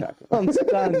 Defensive tackle. I'm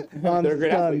stunned. I'm They're great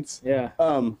stunned. athletes. Yeah.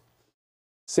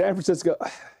 San Francisco,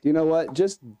 you know what?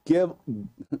 Just give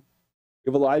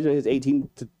Elijah his 18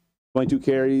 to 22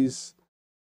 carries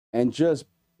and just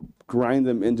grind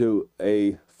them into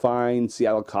a fine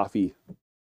Seattle coffee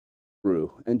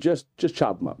through and just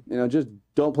chop them up. You know, just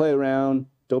don't play around.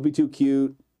 Don't be too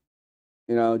cute.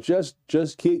 You know, just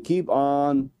keep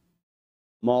on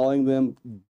mauling them.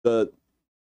 The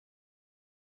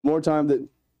more time that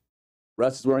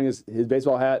Russ is wearing his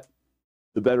baseball hat,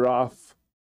 the better off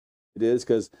it is,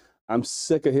 because I'm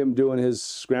sick of him doing his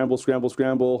scramble.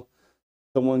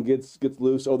 Someone gets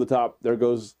loose over the top. There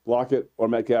goes Lockett or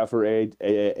Metcalf for a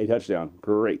touchdown.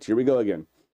 Great. Here we go again.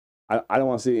 I don't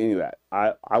want to see any of that.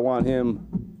 I want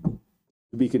him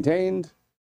to be contained.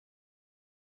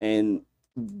 And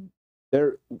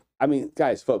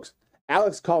guys, folks,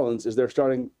 Alex Collins is their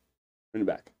starting running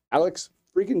back. Alex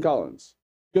freaking Collins.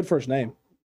 Good first name.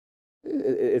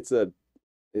 It's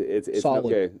Solid.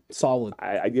 okay. Solid.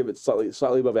 I give it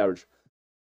slightly above average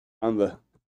on the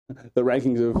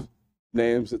rankings of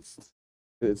names.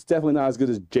 It's definitely not as good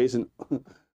as Jason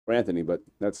or Anthony, but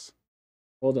that's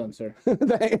Well done, sir. I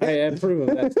approve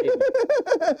of that statement.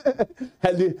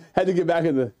 had to get back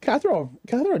in the. Can I throw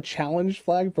a challenge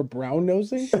flag for brown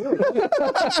nosing?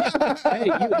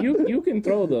 Hey, you can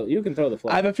throw the I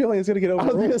flag. have a feeling it's going to get I was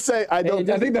overruled. gonna say I don't.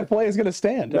 I think that play is going to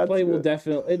stand. The play will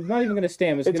definitely. It's not even going to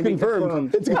stand. It's going to be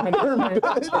confirmed. confirmed. It's confirmed.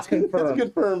 It's confirmed. It's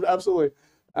confirmed.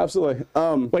 Absolutely.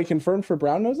 Wait, confirmed for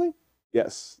brown nosing?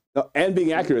 Yes. No, and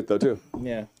being accurate though too.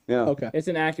 Yeah. Yeah. Okay. It's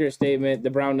an accurate statement. The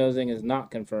brown nosing is not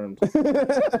confirmed.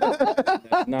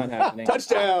 That's not happening.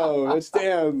 Touchdown. It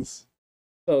stands.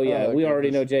 So yeah, Oh, we already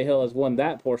goodness. know Jay Hill has won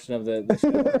that portion of the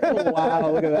show. Oh,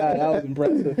 wow, look at that. That was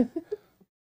impressive.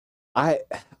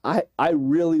 I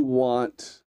really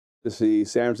want to see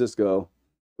San Francisco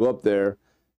go up there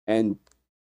and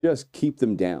just keep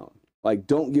them down. Like,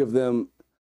 don't give them.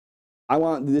 I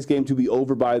want this game to be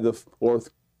over by the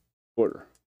fourth quarter.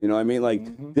 You know what I mean?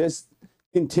 Like, this,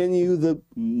 continue the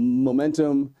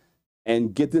momentum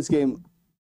and get this game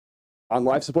on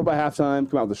life support by halftime.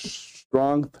 Come out with a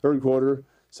strong third quarter.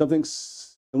 Something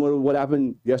similar to what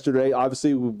happened yesterday.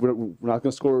 Obviously, we're not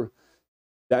going to score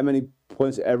that many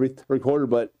points every third quarter,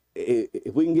 but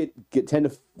if we can get 10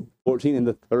 to 14 in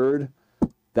the third,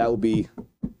 that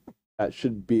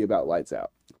should be about lights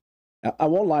out. I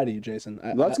won't lie to you, Jason.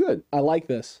 That's good. I like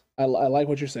this. I like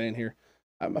what you're saying here.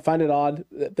 I find it odd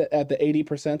at the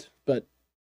 80%, but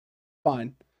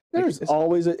fine. There's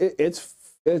always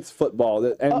it's football,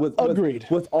 and agreed.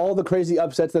 with all the crazy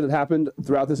upsets that have happened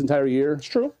throughout this entire year, It's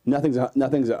true. nothing's No,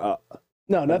 nothing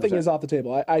 100%. is off the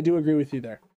table. I do agree with you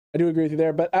there.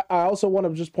 But I also want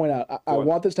to just point out, I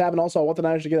want this to happen. Also, I want the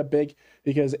Niners to get up big,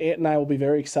 because Ant and I will be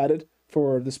very excited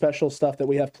for the special stuff that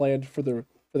we have planned for the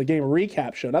game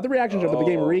recap show, not the reaction show, but the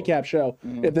game recap show.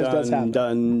 If this does happen,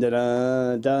 Dun, dun,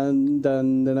 dun, dun,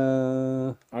 dun, dun,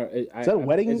 dun. is that a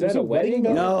wedding? Is that a wedding?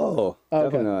 going on? No, Okay.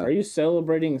 definitely not. Are you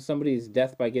celebrating somebody's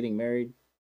death by getting married?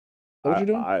 What you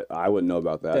doing? I wouldn't know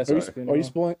about that. Death Sorry. by Are funeral? you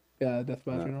spoiling? Yeah, death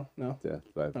by funeral. No.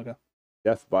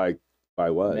 Death by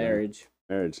what? Marriage.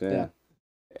 Marriage. Yeah. Yeah.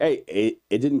 Hey,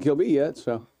 it didn't kill me yet,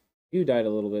 so. You died a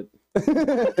little bit.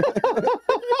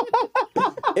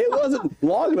 It wasn't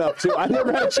long enough to. I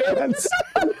never had a chance.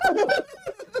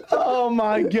 Oh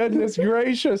my goodness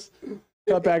gracious!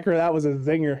 Cut back here. That was a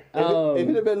zinger. If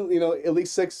it had been, at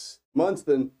least 6 months,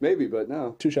 then maybe. But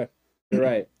no. Touche. You're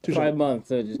right. Touche. 5 months.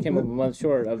 So it just came up a month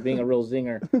short of being a real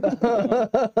zinger.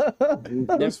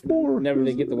 Never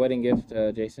did get the wedding gift,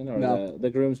 Jason, or No. the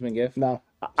groomsman gift. No.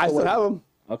 I still have them.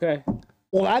 Okay.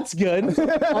 Well, that's good.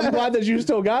 I'm glad that you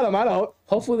still got them. I don't.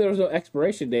 Hopefully there was no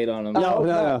expiration date on them.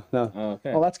 No.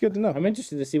 Okay. Well, that's good to know. I'm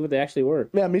interested to see what they actually were.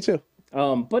 Yeah, me too.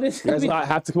 But it's You guys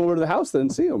have to come over to the house then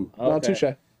and see them. Well, okay. touche.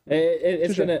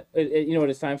 It's Touche. gonna. You know what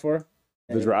it's time for?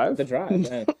 The drive? The drive.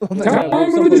 Yeah. Time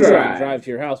Some for the people drive. Drive to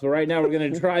your house, but right now we're gonna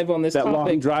drive on this That long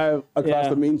topic. drive across Yeah.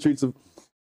 the mean streets of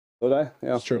Lodi.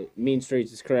 Yeah. It's true. Mean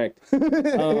Streets is correct. We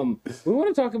want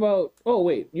to talk about. Oh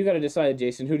wait, you got to decide,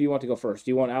 Jason. Who do you want to go first?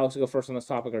 Do you want Alex to go first on this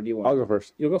topic, or do you want? I'll go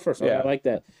first. You'll go first. Okay, Yeah. I like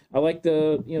that. I like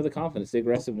the confidence, the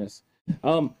aggressiveness.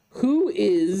 Who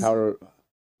is Power.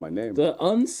 My name. the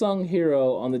unsung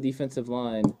hero on the defensive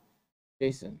line,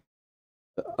 Jason?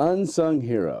 The unsung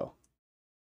hero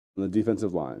on the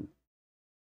defensive line.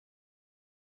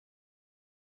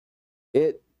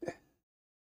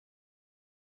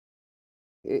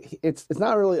 It's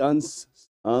not really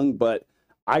unsung, but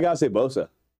I gotta say Bosa.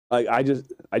 Like I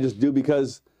just do,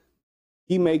 because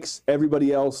he makes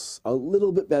everybody else a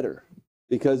little bit better.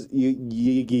 Because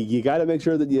you got to make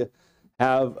sure that you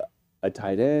have a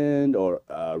tight end or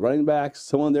a running back,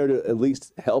 someone there to at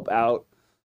least help out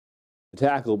the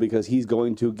tackle, because he's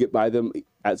going to get by them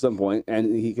at some point,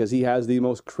 and because he has the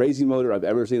most crazy motor I've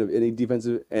ever seen of any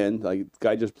defensive end. Like, the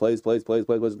guy just plays,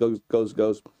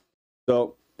 goes.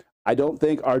 So I don't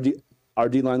think our our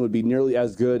D line would be nearly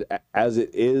as good as it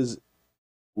is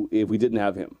if we didn't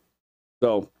have him.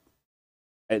 So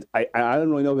I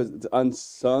don't really know if it's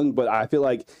unsung, but I feel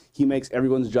like he makes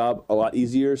everyone's job a lot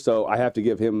easier. So I have to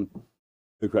give him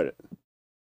the credit.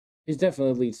 He's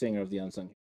definitely the lead singer of the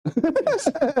Unsung.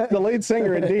 The lead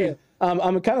singer, indeed.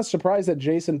 I'm kind of surprised that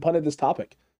Jason punted this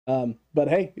topic. But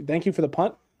hey, thank you for the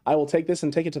punt. I will take this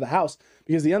and take it to the house,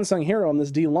 because the unsung hero on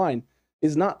this D line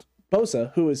is not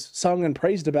Bosa, who is sung and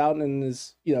praised about and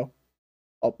is, 11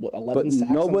 But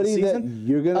sacks nobody on the that season.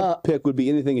 you're gonna pick would be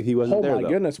anything if he wasn't Oh there. my though.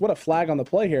 goodness, what a flag on the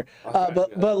play here.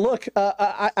 But look,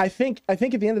 I think at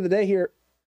the end of the day here,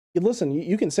 listen,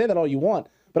 you can say that all you want,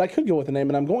 but I could go with a name,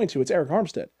 and I'm going to. It's Eric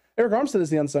Armstead. Eric Armstead is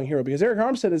the unsung hero, because Eric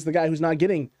Armstead is the guy who's not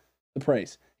getting the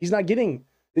praise. He's not getting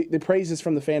the praises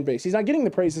from the fan base. He's not getting the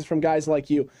praises from guys like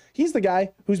you. He's the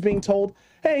guy who's being told,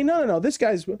 hey, no, this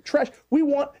guy's trash. We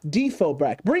want Defoe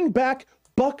back. Bring back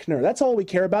Buckner. That's all we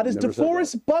care about is Never said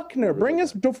DeForest Buckner. Bring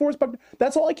us DeForest Buckner.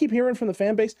 That's all I keep hearing from the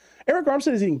fan base. Eric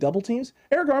Armstead is eating double teams.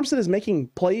 Eric Armstead is making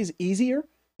plays easier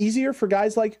for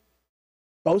guys like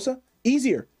Bosa,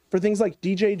 easier for things like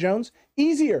DJ Jones,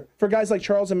 easier for guys like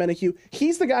Charles Omenihu.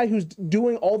 He's the guy who's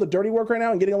doing all the dirty work right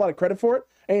now and getting a lot of credit for it.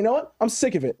 And you know what? I'm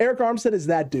sick of it. Eric Armstead is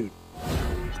that dude.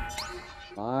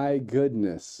 My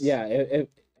goodness. Yeah,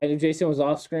 if Jason was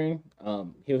off screen,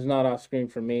 he was not off screen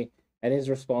for me, and his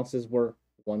responses were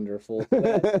wonderful.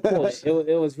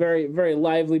 It was very, very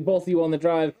lively. Both of you on the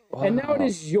drive, and now it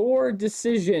is your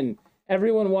decision.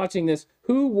 Everyone watching this,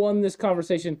 who won this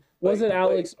conversation? Was it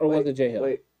Alex or was it J Hill?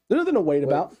 Wait, There's nothing to wait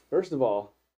about. First of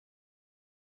all,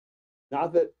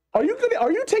 not that Are you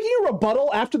taking a rebuttal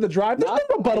after the drive? There's Not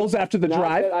no rebuttals after the not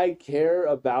drive. that I care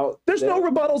about. There's no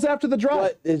rebuttals after the drive.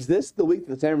 But is this the week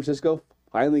that San Francisco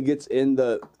finally gets in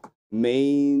the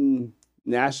main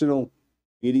national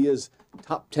media's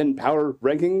top 10 power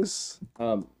rankings?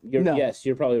 No. Yes,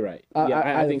 you're probably right. Yeah,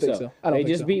 I don't think so. I don't They think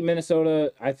just so. beat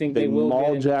Minnesota. I think they will mauled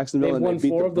get in. Jacksonville They've and won they beat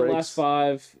 4 of the Brakes. last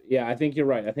 5. Yeah, I think you're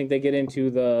right. I think they get into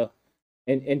the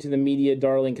media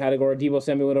darling category. Debo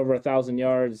Samuel went over 1,000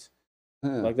 yards. Huh.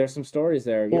 Like, there's some stories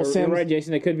there. Well, You're Sam's- right,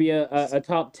 Jason. It could be a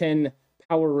top 10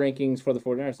 power rankings for the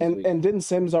 49ers this week. And didn't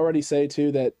Sims already say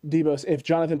too that if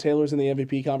Jonathan Taylor's in the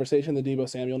MVP conversation, then Debo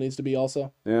Samuel needs to be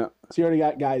also. Yeah. So you already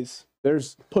got guys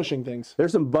There's pushing things.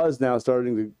 some buzz now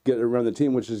starting to get around the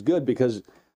team, which is good because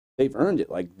they've earned it.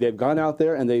 Like, they've gone out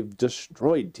there and they've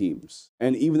destroyed teams.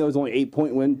 And even though it was only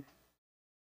 8-point win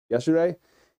yesterday,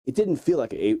 it didn't feel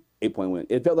like an 8-point win.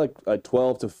 It felt like a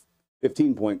 12 to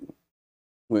 15-point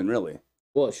win, really.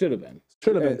 Well, it should have been.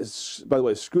 Should have been. By the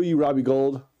way, screw you, Robbie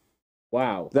Gold.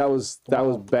 Wow. That was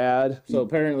bad. So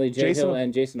apparently J Jason- Hill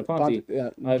and Jason Aponte. Yeah.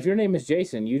 If your name is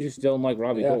Jason, you just don't like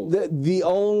Robbie Yeah. Gold.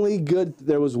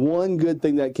 There was one good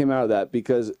thing that came out of that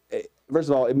because, first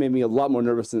of all, it made me a lot more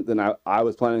nervous than I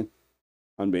was planning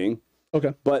on being.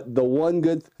 Okay. But the one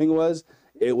good thing was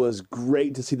it was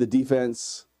great to see the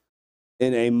defense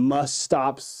in a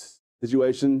must-stop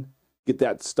situation get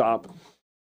that stop.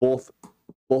 Both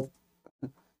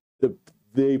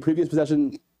the previous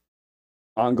possession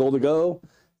on goal to go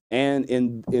and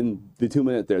in the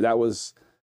 2-minute there. That was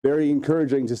very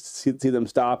encouraging to see them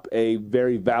stop a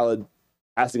very valid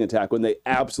passing attack when they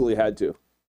absolutely had to.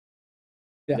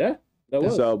 Yeah, that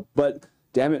was. So, but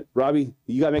damn it, Robbie,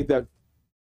 you got to make that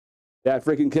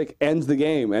freaking kick ends the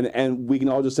game, and we can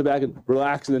all just sit back and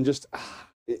relax and then just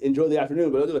enjoy the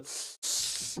afternoon. But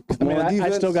I mean,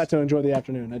 I still got to enjoy the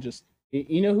afternoon. I just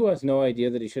You know who has no idea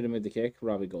that he should have made the kick?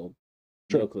 Robbie Gold.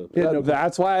 No clue. Yeah, no,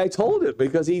 That's why I told it,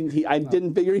 because I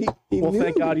didn't figure he well, knew.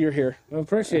 thank God you're here. I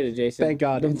appreciate it, Jason. Thank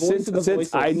God. The voice Since, of the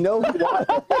since voices. I know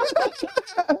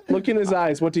Look in his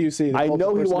eyes. What do you see? The I cult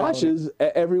know of he personality. watches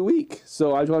every week,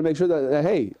 so I just want to make sure that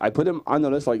hey, I put him on the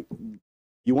list. Like,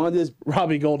 you wanted this,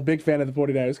 Robbie Gold, big fan of the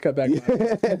 49ers. Cut back.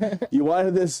 you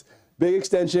wanted this big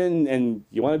extension, and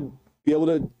you want to be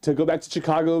able to go back to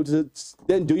Chicago to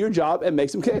then do your job and make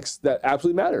some kicks that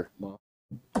absolutely matter.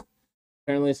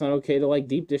 Apparently, it's not okay to like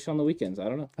deep dish on the weekends. I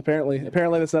don't know. Apparently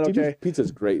that's not okay.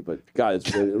 Pizza's great, but God,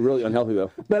 it's really unhealthy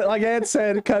though. But like Ed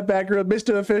said, cut back room.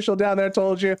 Mr. Official down there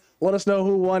told you. Let us know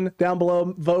who won down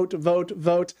below. Vote.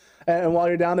 And while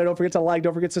you're down there, don't forget to like,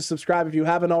 don't forget to subscribe if you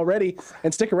haven't already,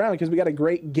 and stick around because we got a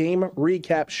great game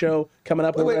recap show coming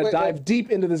up. We're going to dive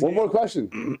deep into this. One game. more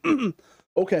question.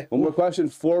 Okay. One more question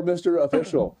for Mr.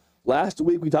 Official. Last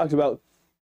week we talked about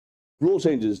rule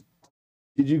changes.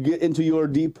 Did you get into your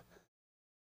deep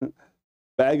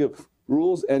bag of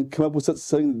rules and come up with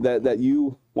something that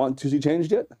you want to see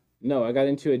changed yet? No, I got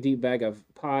into a deep bag of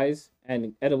pies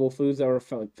and edible foods that were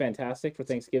fantastic for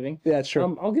Thanksgiving. Yeah, it's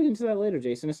true. I'll get into that later,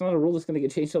 Jason. It's not a rule that's going to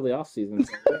get changed till the off season.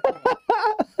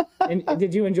 And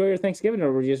did you enjoy your Thanksgiving,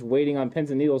 or were you just waiting on pins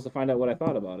and needles to find out what I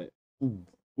thought about it?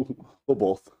 Well,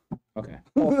 both. Okay.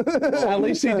 At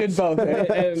least he did both.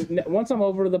 And once I'm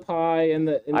over the pie and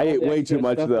the, and I all ate the way extra too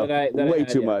much stuff though. that I Way had,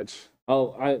 too yeah. much.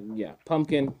 Oh,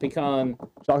 pumpkin, pecan,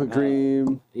 Chocolate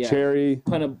cream, yeah. cherry.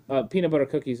 peanut butter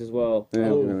cookies as well. Yeah,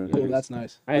 Oh, yeah. ooh, that's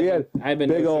nice. We had I've been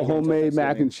big old nursing it until homemade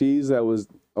mac Thanksgiving. and cheese that was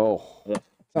Sounds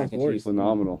Mac and glorious. cheese.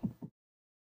 phenomenal.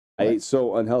 I ate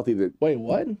so unhealthy that Wait,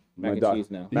 what? Did Mac and doc- cheese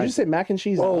now. you just say mac and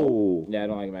cheese? whoa, Yeah, I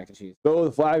don't like mac and cheese. throw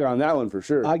the flag on that one for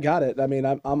sure. I got it. I mean,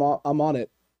 I'm on it.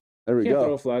 There we You can't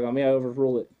throw a go. flag on me. I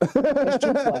overrule it. It's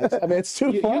 2 flags. I mean, it's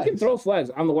 2 You flags. can throw flags.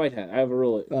 I'm the white hat. I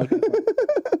overrule it.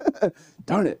 Okay.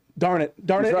 Darn it. Darn it.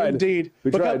 Darn We it tried. indeed. We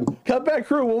But tried. Cutback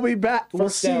crew, we'll be back. We'll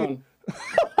First see. down,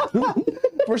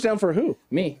 First down for who?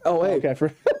 me. Oh, hey. Okay,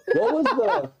 for What was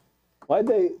the? Why'd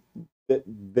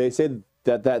they say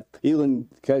that Thielen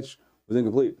catch was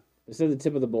incomplete? It said the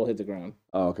tip of the ball hit the ground.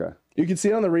 Oh, okay. you can see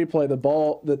it on the replay.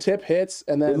 The tip hits,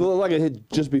 and It then looked like it hit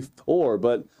just before,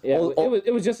 but Yeah, oh,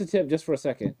 it was just a tip, just for a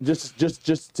second. just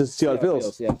to see how it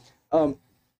feels. Yeah.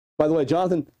 By the way,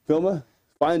 Jonathan Vilma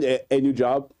find a new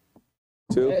job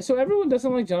too. So everyone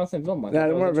doesn't like Jonathan Vilma. no,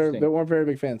 That was interesting. they weren't very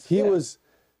big fans.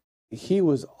 He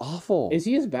was awful. Is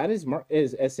he as bad as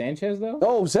Sanchez though?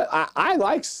 Oh, I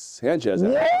like Sanchez.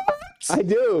 What? I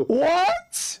do.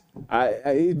 What?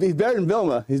 He's better than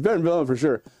Vilma. He's better than Vilma for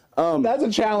sure. That's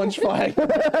a challenge flag. Hey,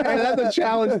 that's a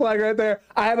challenge flag right there.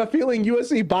 I have a feeling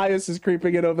USC bias is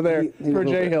creeping in over there Maybe a for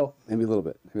little Jay bit. Hill. Maybe a little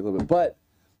bit. But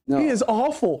no. He is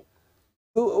awful.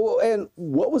 And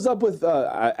what was up with?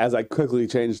 As I quickly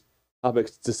changed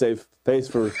topics to save face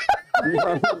for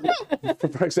for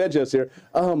Frank Sanchez here.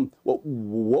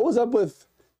 What was up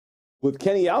with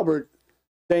Kenny Albert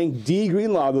saying D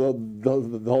Greenlaw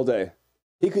the whole day?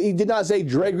 He did not say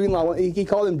Dre Greenlaw. He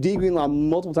called him D Greenlaw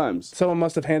multiple times. Someone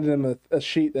must have handed him a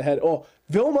sheet that had,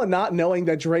 Vilma not knowing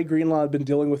that Dre Greenlaw had been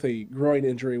dealing with a groin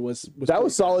injury was That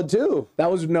was solid too. that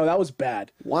was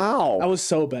bad. Wow. That was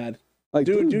so bad. Like,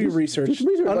 Do your research. Do some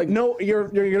research. Like, no, you're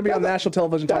gonna be on national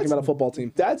television talking that's- about a football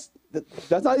team. that's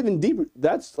not even deep.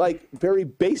 That's like very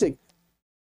basic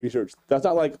research. That's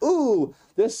not like, ooh,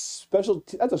 this special.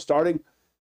 That's a starting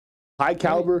high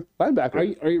caliber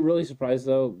linebacker. Are you really surprised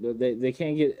though? They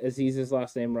can't get Aziz's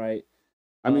last name right.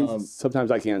 I mean,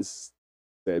 sometimes I can't say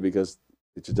it because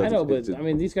it just I doesn't. know, but I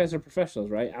mean these guys are professionals,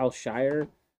 right? Al Shire,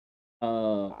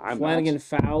 Flanagan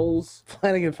Fowles.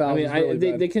 Flanagan I Fowles. mean, is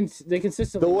really bad. they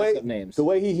consistently the mess way up names. the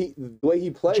way he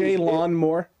plays. Jay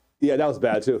Lawnmower. Yeah, that was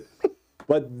bad too.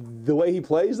 But the way he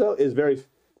plays though is very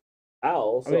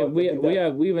foul. I So mean, think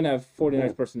that- we even have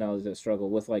 49ers personalities that struggle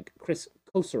with like Chris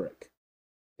Kocurek.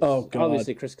 Oh, God.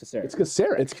 Obviously Chris Kocurek. it's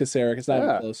Kasaric. It's Kasaric. It's not Yeah.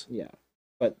 even close. Yeah,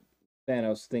 but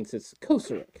Thanos thinks it's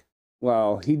Kocurek.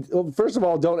 Well, first of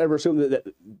all, don't ever assume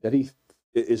that he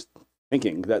is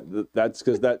thinking that's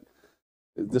because that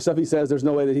the stuff he says. There's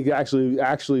no way that he could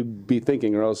actually be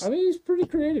thinking, or else. I mean, he's pretty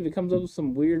creative. He comes up with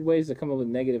some weird ways to come up with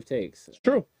negative takes. It's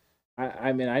true.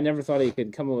 I mean, I never thought he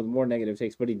could come up with more negative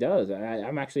takes, but he does.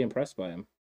 I'm actually impressed by him.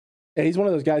 Yeah, he's one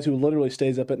of those guys who literally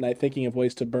stays up at night thinking of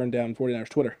ways to burn down 49ers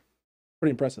Twitter.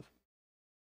 Pretty impressive.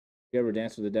 You ever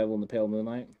dance with the devil in the pale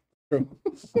moonlight? True.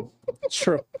 It's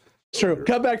true. It's true.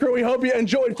 Cutback crew, we hope you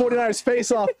enjoyed 49ers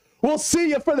Face Off. We'll see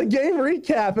you for the game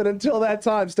recap. And until that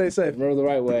time, stay safe. Remember, the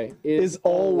right way Is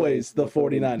always the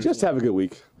 49ers. Just have a good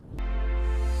week.